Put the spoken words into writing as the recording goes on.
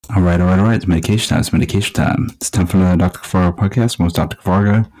All right. It's medication time. It's medication time. It's time for the Dr. Kavarga podcast. I'm Dr.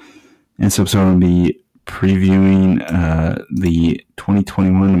 Kavarga. In this episode, I'll be previewing the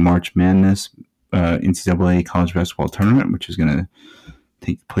 2021 March Madness NCAA College Basketball Tournament, which is going to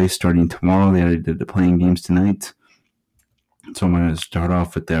take place starting tomorrow. They already did the playing games tonight. So I'm going to start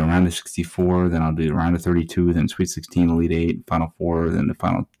off with the round of 64, then I'll do the round of 32, then Sweet 16, Elite 8, Final 4, then the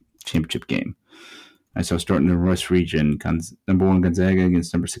final championship game. So starting in the West region, number 1 Gonzaga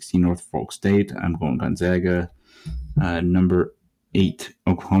against number 16 Norfolk State. I'm going Gonzaga. Number 8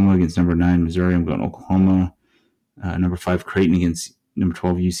 Oklahoma against number 9 Missouri. I'm going Oklahoma. Number 5 Creighton against number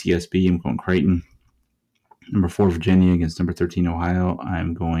 12 UCSB. I'm going Creighton. Number 4 Virginia against number 13 Ohio.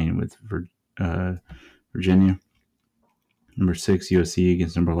 I'm going with Virginia. Number 6 USC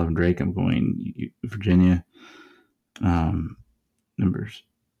against number 11 Drake. I'm going Virginia. Number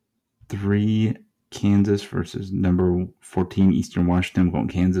 3 Kansas versus number 14 Eastern Washington. I'm going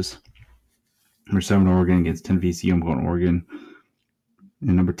Kansas. Number 7 Oregon against 10 VCU. I'm going Oregon.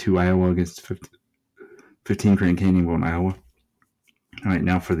 And number 2 Iowa against 15 Grand Canyon. I'm going Iowa. All right,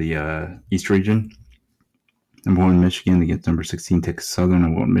 now for the East region. Number 1 Michigan against number 16 Texas Southern.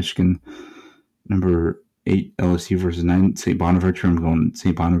 I'm going Michigan. Number 8 LSU versus 9 St. Bonaventure. I'm going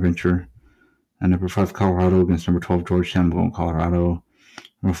St. Bonaventure. And number 5 Colorado against number 12 Georgetown. I'm going Colorado.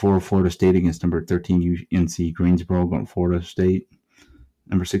 Number 4, Florida State against number 13 UNC Greensboro. I'm going Florida State.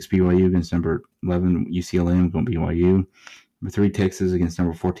 Number 6, BYU against number 11 UCLA. I'm going BYU. Number 3, Texas against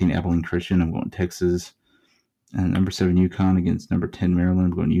number 14 Abilene Christian. I'm going Texas. And number 7, UConn against number 10 Maryland.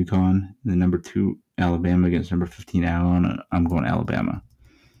 I'm going UConn. And then number 2, Alabama against number 15 Allen. I'm going Alabama.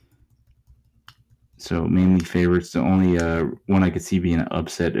 So mainly favorites. The only one I could see being an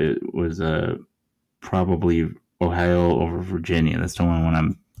upset was probably Ohio over Virginia. That's the only one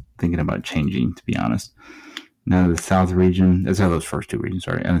I'm thinking about changing, to be honest. Now the South region, that's how those first 2 regions,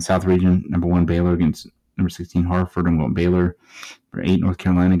 sorry. And the South region, number 1 Baylor against number 16 Hartford. I'm going Baylor. Number 8 North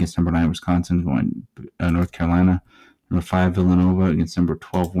Carolina against number 9 Wisconsin. Going North Carolina. Number 5 Villanova against number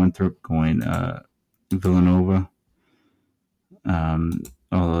 12 Winthrop. Going Villanova.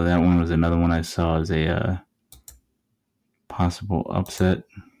 Although that one was another one I saw as a possible upset.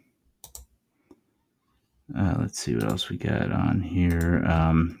 Let's see what else we got on here.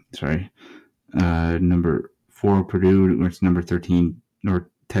 Number 4 Purdue versus number 13 North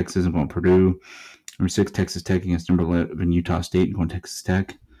Texas. I'm going Purdue. Number 6 Texas Tech against number 11 Utah State. I'm going Texas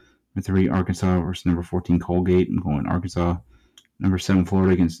Tech. Number 3 Arkansas versus number 14 Colgate. I'm going Arkansas. Number 7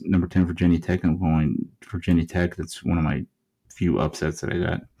 Florida against number 10 Virginia Tech. I'm going Virginia Tech. That's one of my few upsets that I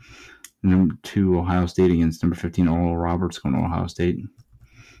got. Number 2 Ohio State against number 15 Oral Roberts. Going to Ohio State.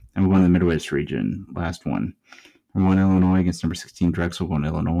 And we're going to the Midwest region. Last one. Number 1 Illinois against number 16 Drexel. Going to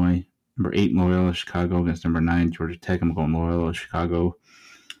Illinois. Number 8 Loyola Chicago against number 9 Georgia Tech. I'm going Loyola Chicago.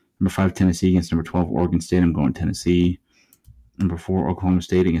 Number 5 Tennessee against number 12 Oregon State. I'm going Tennessee. Number 4 Oklahoma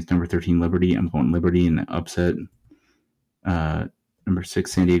State against number 13 Liberty. I'm going Liberty in the upset. Number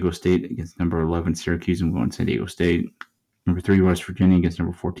 6 San Diego State against number 11 Syracuse. I'm going San Diego State. Number 3 West Virginia against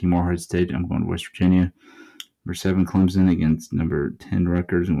number 14 Morehead State. I'm going West Virginia. Number 7 Clemson against number 10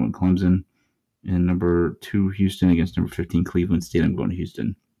 Rutgers. I'm going Clemson. And number 2 Houston against number 15 Cleveland State. I'm going to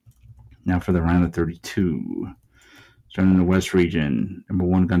Houston. Now for the round of 32. Starting in the West region. Number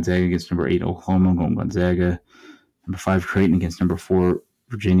 1 Gonzaga against number 8 Oklahoma. I'm going Gonzaga. Number 5 Creighton against number 4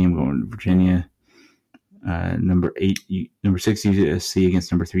 Virginia. I'm going Virginia. Number 6 USC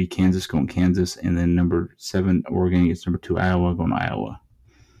against number 3 Kansas. Going Kansas. And then number 7 Oregon against number 2 Iowa. Going Iowa.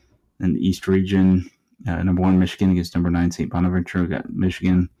 Then the East region. Number 1 Michigan against number 9 St. Bonaventure. I got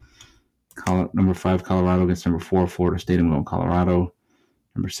Michigan. Number 5 Colorado against number 4 Florida State. I'm going Colorado.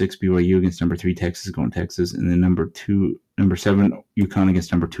 Number 6 BYU against number 3 Texas. Going Texas. And then number 7 UConn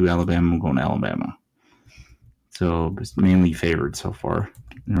against number 2 Alabama. I'm going Alabama. So it's mainly favored so far.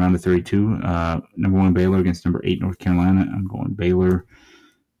 In round of 32, number 1 Baylor against number 8 North Carolina. I'm going Baylor.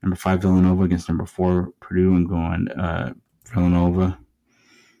 Number 5 Villanova against number 4 Purdue. I'm going Villanova.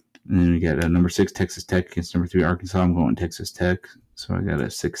 And then we got number 6 Texas Tech against number 3 Arkansas. I'm going Texas Tech. So I got a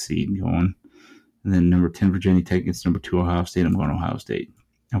 6 seed going. And then number 10 Virginia Tech against number 2 Ohio State. I'm going Ohio State.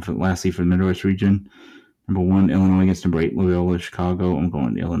 And lastly, for the Midwest region, number 1 Illinois against number 8 Loyola Chicago. I'm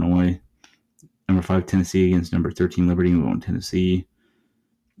going Illinois. Number 5 Tennessee against number 13 Liberty. I'm going Tennessee.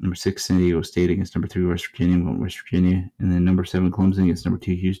 Number 6 San Diego State against number 3 West Virginia. I'm going West Virginia. And then number 7 Clemson against number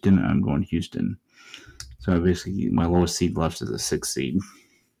 2 Houston. I'm going Houston. So basically my lowest seed left is a 6 seed.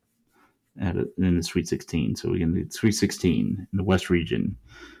 In the Sweet 16. So we can do Sweet 16 in the West region.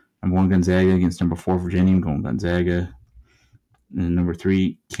 Number 1 Gonzaga against number 4 Virginia. I'm going Gonzaga. And number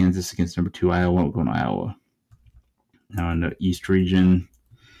 3 Kansas against number 2 Iowa. I'm going Iowa. Now in the East region,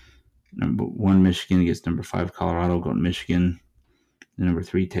 Number 1, Michigan against number 5, Colorado, going to Michigan. Number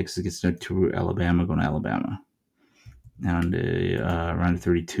 3, Texas against number 2, Alabama, going to Alabama. Now in the round of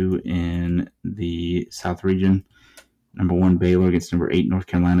 32 in the South region, number 1, Baylor against number 8, North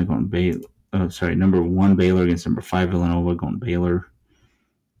Carolina, going to Baylor. Number 1, Baylor against number 5, Villanova, going to Baylor.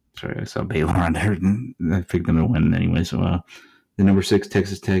 Sorry, I saw Baylor on there. I picked them to win anyway. So the number 6,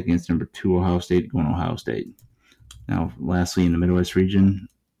 Texas Tech against number 2, Ohio State, going to Ohio State. Now, lastly, in the Midwest region,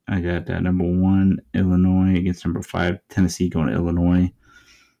 I got number 1, Illinois against number 5, Tennessee, going to Illinois.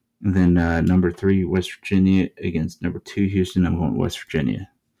 And then number 3, West Virginia against number 2, Houston. I'm going to West Virginia.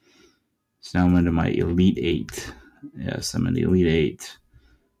 So now I'm into my Elite 8. Yes, I'm in the Elite 8.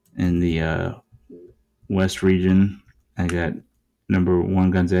 In the West region, I got number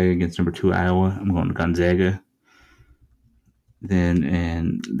 1, Gonzaga against number 2, Iowa. I'm going to Gonzaga. Then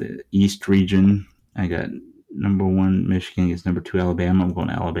in the East region, I got number 1, Michigan against number 2, Alabama. I'm going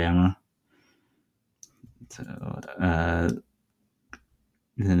to Alabama. So,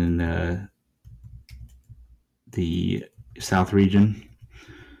 then in the South region,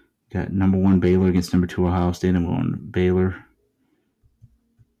 got number 1, Baylor against number 2, Ohio State. I'm going to Baylor.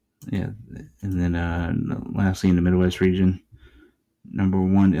 Yeah, and then lastly in the Midwest region, number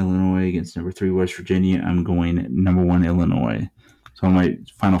 1, Illinois against number 3, West Virginia. I'm going number 1, Illinois. So my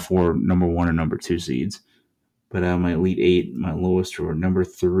final 4, number 1 or number 2 seeds. But my Elite 8, my lowest were number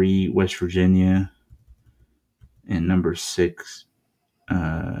 3, West Virginia, and number 6.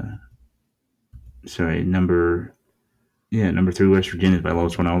 Number 3, West Virginia is my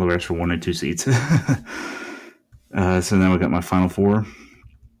lowest one. All the rest were 1 and 2 seeds. So now we got my final 4.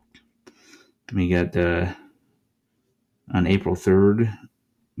 We got on April 3rd,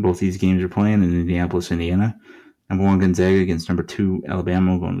 both these games are playing in Indianapolis, Indiana. Number 1, Gonzaga against number 2,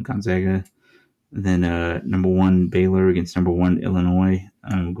 Alabama. I'm going to Gonzaga. Then number 1, Baylor against number 1, Illinois.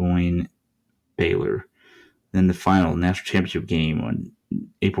 I'm going Baylor. Then the final national championship game on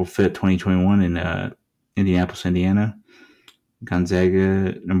April 5th, 2021 in Indianapolis, Indiana.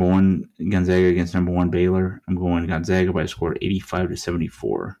 Number 1, Gonzaga against number 1, Baylor. I'm going Gonzaga by a score of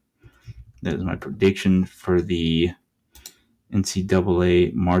 85-74. That is my prediction for the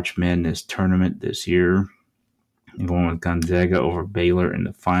NCAA March Madness tournament this year. I'm going with Gonzaga over Baylor in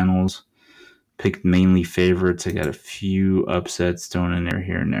the finals. Picked mainly favorites. I got a few upsets thrown in there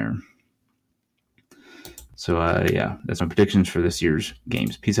here and there. So, that's my predictions for this year's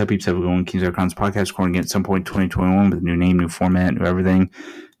games. Peace out, peeps. Have a good one. Kings.com's podcast recording again at some point in 2021 with a new name, new format, new everything.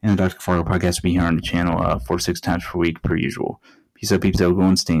 And the Dr. Fargo podcast will be here on the channel 4 to 6 times per week per usual. Peace out, peeps. Have a good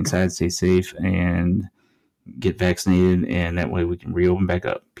one. Stay inside, stay safe, and get vaccinated. And that way we can reopen back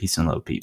up. Peace and love, peeps.